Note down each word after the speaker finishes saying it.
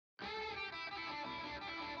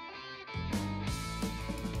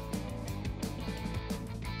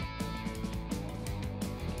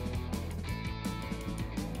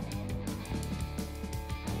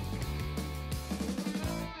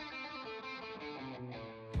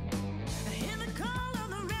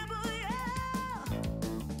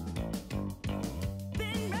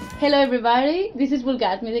Hello everybody, this is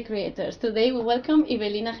BulgArt Media Creators. Today we welcome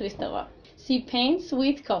Ivelina Hristova. She paints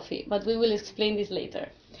with coffee, but we will explain this later.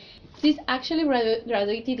 She's actually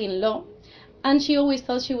graduated in law, and she always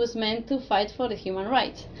thought she was meant to fight for the human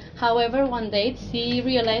rights. However, one day she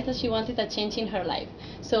realized that she wanted a change in her life.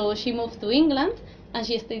 So she moved to England and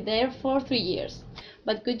she stayed there for 3 years.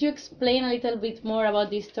 But could you explain a little bit more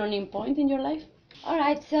about this turning point in your life?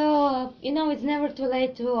 Alright, so it's never too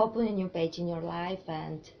late to open a new page in your life,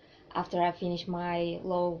 and after I finished my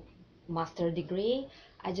law master degree,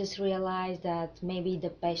 I just realized that maybe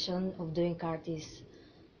the passion of doing art is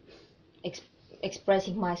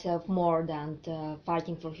expressing myself more than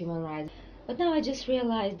fighting for human rights. But now I just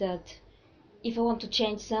realized that if I want to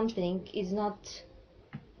change something, it's not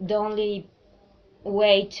the only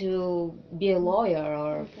way to be a lawyer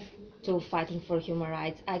or to fighting for human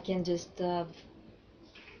rights. I can just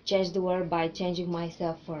change the world by changing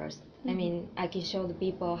myself first. I mean, I can show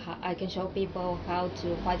people how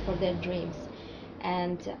to fight for their dreams,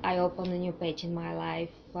 and I open a new page in my life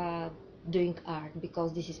doing art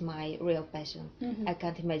because this is my real passion. I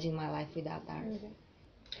can't imagine my life without art.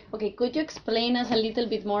 Okay, could you explain us a little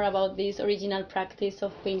bit more about this original practice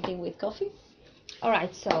of painting with coffee?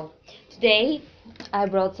 Alright, so today I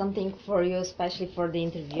brought something for you, especially for the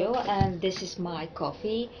interview, and this is my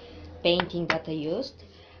coffee painting that I used.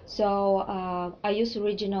 So I use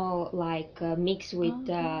original mix with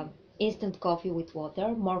instant coffee with water,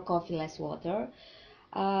 more coffee, less water.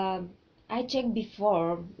 I checked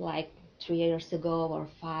before, like 3 years ago or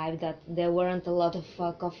 5, that there weren't a lot of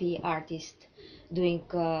coffee artists doing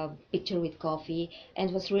picture with coffee, and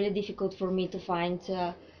it was really difficult for me to find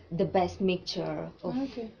the best mixture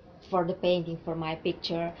for the painting for my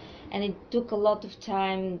picture, and it took a lot of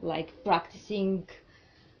time, like practicing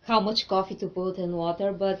how much coffee to put in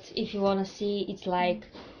water. But if you want to see, it's like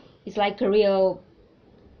a real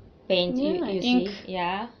paint. You ink. see,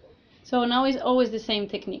 yeah. So now it's always the same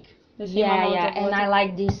technique, the same Yeah, amount yeah, of and water. I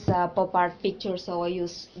like this pop art picture, so I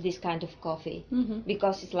use this kind of coffee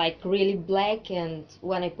because it's like really black, and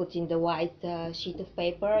when I put in the white sheet of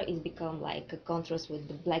paper, it's become like a contrast with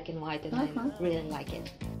the black and white, and I really like it.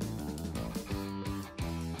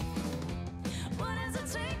 What does it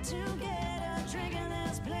take to get a drink in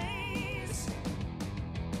this place?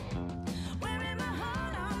 Wearing my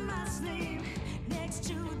heart on my sleeve next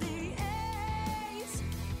to the ace.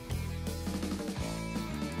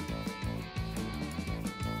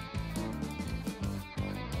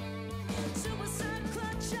 Suicide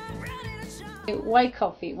clutch, I'm ready to jump. Why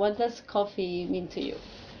coffee? What does coffee mean to you?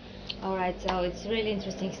 Alright, so it's a really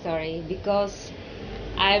interesting story because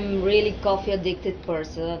I'm really coffee addicted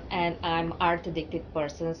person and I'm art addicted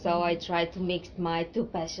person, so I try to mix my two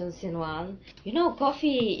passions in one.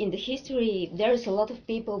 Coffee in the history, there's a lot of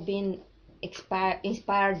people being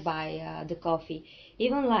inspired by the coffee.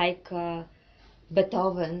 Even like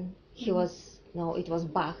Beethoven, it was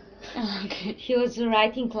Bach. Okay. He was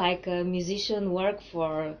writing like a musician work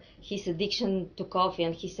for his addiction to coffee,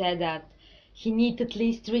 and he said that he needs at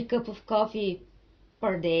least 3 cups of coffee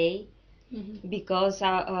per day because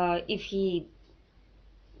if he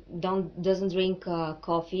doesn't drink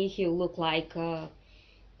coffee, he'll look like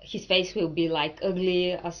his face will be like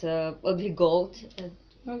ugly as a ugly goat.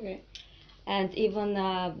 Okay. And even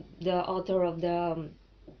the author of the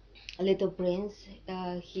Little Prince,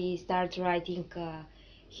 he started writing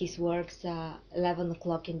his works 11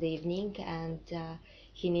 o'clock in the evening, and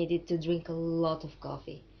he needed to drink a lot of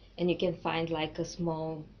coffee. And you can find like a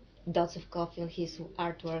small dots of coffee on his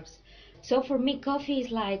artworks. So for me, coffee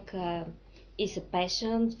is like is a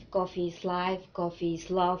passion. Coffee is life. Coffee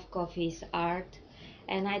is love. Coffee is art.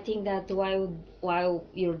 And I think that while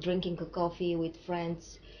you're drinking a coffee with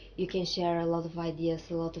friends, you can share a lot of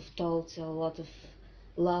ideas, a lot of thoughts, a lot of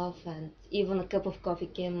love, and even a cup of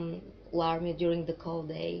coffee can warm you during the cold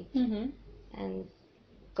day. And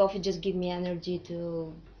coffee just give me energy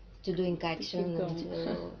to doing action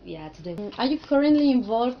and to doing. Are you currently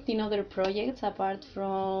involved in other projects apart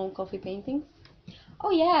from coffee painting?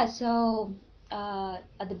 Oh yeah, so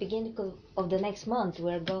at the beginning of the next month,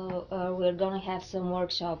 we're gonna have some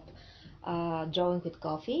workshop drawing with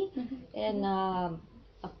coffee in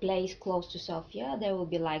a place close to Sofia. There will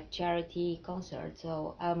be like charity concert,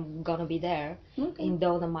 so I'm gonna be there in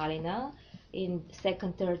Dona Malina in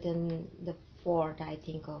 2nd, 3rd, and the 4th, I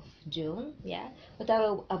think, of June. Yeah, but I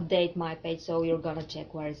will update my page, so you're gonna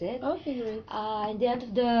check where is it. Okay, great. At the end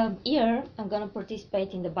of the year, I'm gonna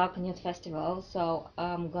participate in the Balkan Youth Festival, so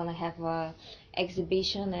I'm gonna have a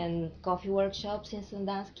exhibition and coffee workshops in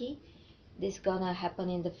Sandanski. This is gonna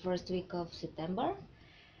happen in the first week of September,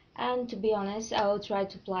 And to be honest, I will try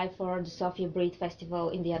to apply for the Sofia Breed Festival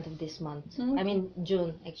in the end of this month. I mean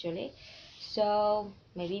June actually. So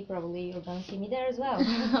maybe probably you're gonna see me there as well.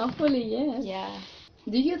 Hopefully, yes. Yeah.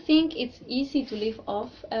 Do you think it's easy to live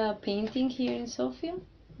off painting here in Sofia?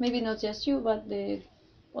 Maybe not just you, but the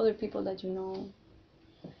other people that you know.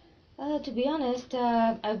 To be honest,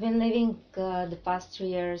 I've been living the past 3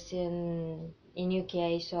 years in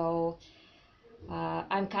UK, so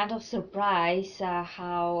I'm kind of surprised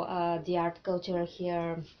how the art culture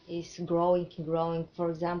here is growing and growing. For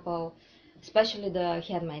example, especially the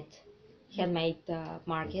handmade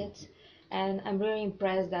markets. And I'm really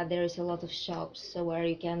impressed that there is a lot of shops where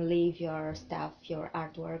you can leave your stuff, your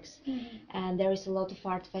artworks, and there is a lot of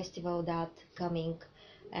art festival that coming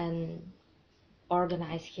and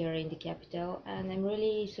organized here in the capital. And I'm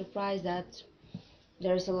really surprised that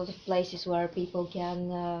there's a lot of places where people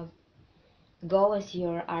can go and see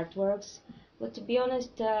your artworks. But to be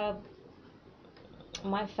honest,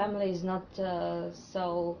 my family is not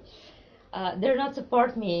so they're not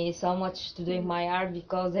support me so much to doing my art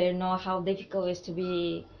because they know how difficult it is to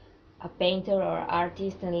be a painter or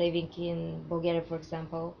artist and living in Bulgaria, for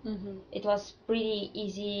example. It was pretty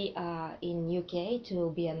easy in UK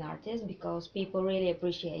to be an artist because people really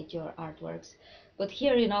appreciate your artworks. But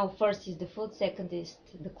here, you know, first is the food, second is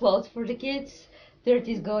the clothes for the kids, third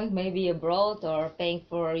is going maybe abroad or paying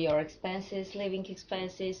for your expenses, living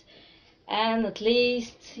expenses, and at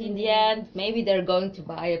least in the end maybe they're going to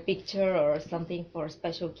buy a picture or something for a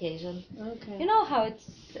special occasion. Okay. You know how it's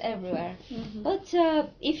everywhere. But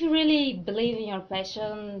if you really believe in your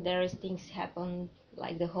passion, there is things happen,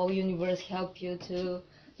 like the whole universe help you to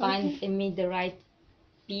find and meet the right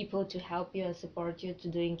people to help you and support you to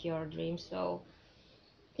doing your dreams. So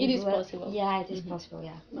It if is you possible. Yeah, it is possible.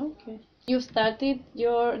 Yeah. Okay. You started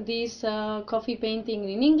this coffee painting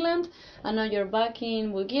in England, and now you're back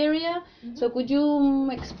in Bulgaria. So could you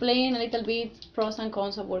explain a little bit pros and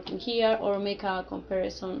cons of working here, or make a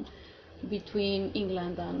comparison between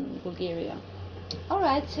England and Bulgaria? All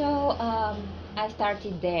right, so I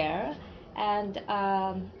started there, and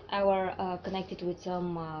I were connected with some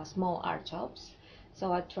small art shops.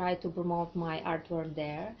 So I tried to promote my artwork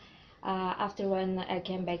there. After when I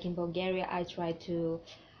came back in Bulgaria, I tried to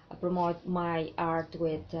promote my art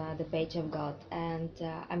with the page I've got, and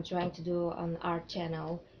I'm trying to do an art channel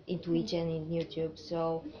in Twitch and in YouTube,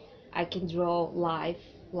 so I can draw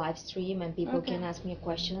live stream and people can ask me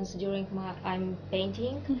questions during my I'm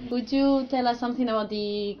painting. Could you tell us something about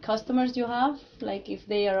the customers you have, like if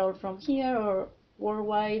they are all from here or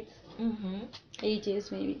worldwide,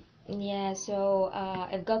 ages maybe? Yeah, so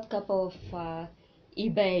I've got a couple of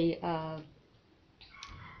eBay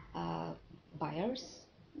buyers.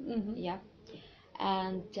 Yeah,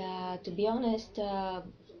 and to be honest,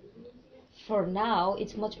 for now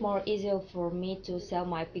it's much more easier for me to sell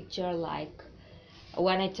my picture, like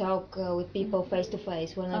when I talk with people face to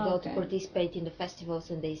face, when I go to participate in the festivals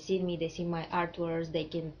and they see me, they see my artworks, they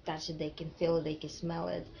can touch it, they can feel it, they can smell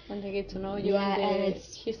it. And they get to know you Yeah, and the and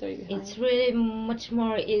history behind. it's really much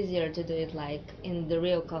more easier to do it like in the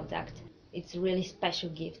real contact. It's a really special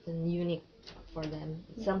gift and unique for them.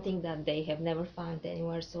 It's something that they have never found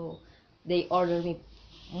anywhere, so they order me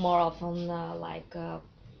more often like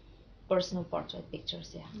personal portrait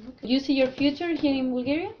pictures. Yeah. Do you see your future here in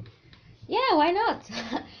Bulgaria? Yeah, why not?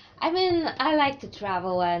 I mean, I like to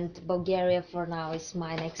travel, and Bulgaria for now is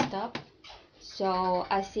my next stop. So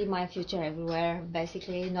I see my future everywhere,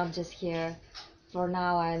 basically, not just here. For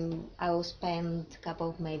now, I will spend a couple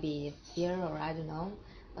of maybe year or I don't know,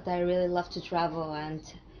 but I really love to travel, and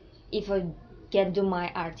if I can do my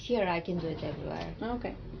art here, I can do it everywhere.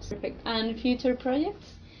 Okay, perfect. And future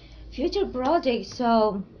projects? Future projects,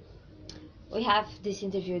 so we have this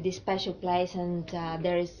interview, this special place, and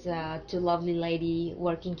there is two lovely lady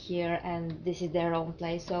working here, and this is their own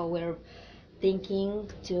place. So we're thinking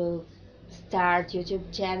to start YouTube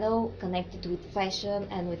channel connected with fashion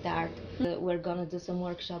and with art. We're gonna do some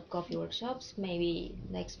coffee workshops. Maybe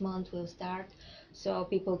next month we'll start, so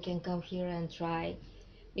people can come here and try.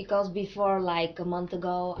 Because before, like a month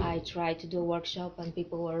ago, I tried to do a workshop, and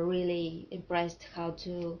people were really impressed how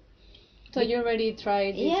to. So you already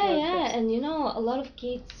tried these Yeah, workshops? and you know, a lot of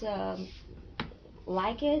kids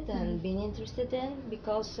like it and been interested in,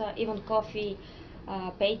 because even coffee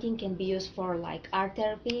painting can be used for like art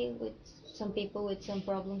therapy with some people with some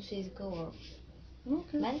problems, physical or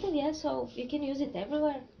mental. Yeah, so you can use it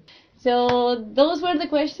everywhere. So those were the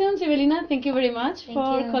questions, Ivelina. Thank you very much Thank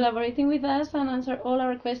for you. collaborating with us and answer all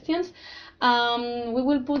our questions. We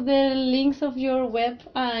will put the links of your web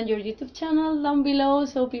and your YouTube channel down below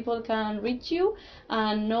so people can reach you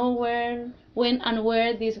and know when and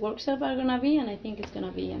where these workshops are gonna be. And I think it's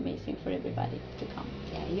gonna be amazing for everybody to come.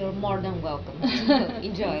 Yeah, you're more than welcome.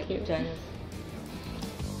 Enjoy. Thank you. Join us.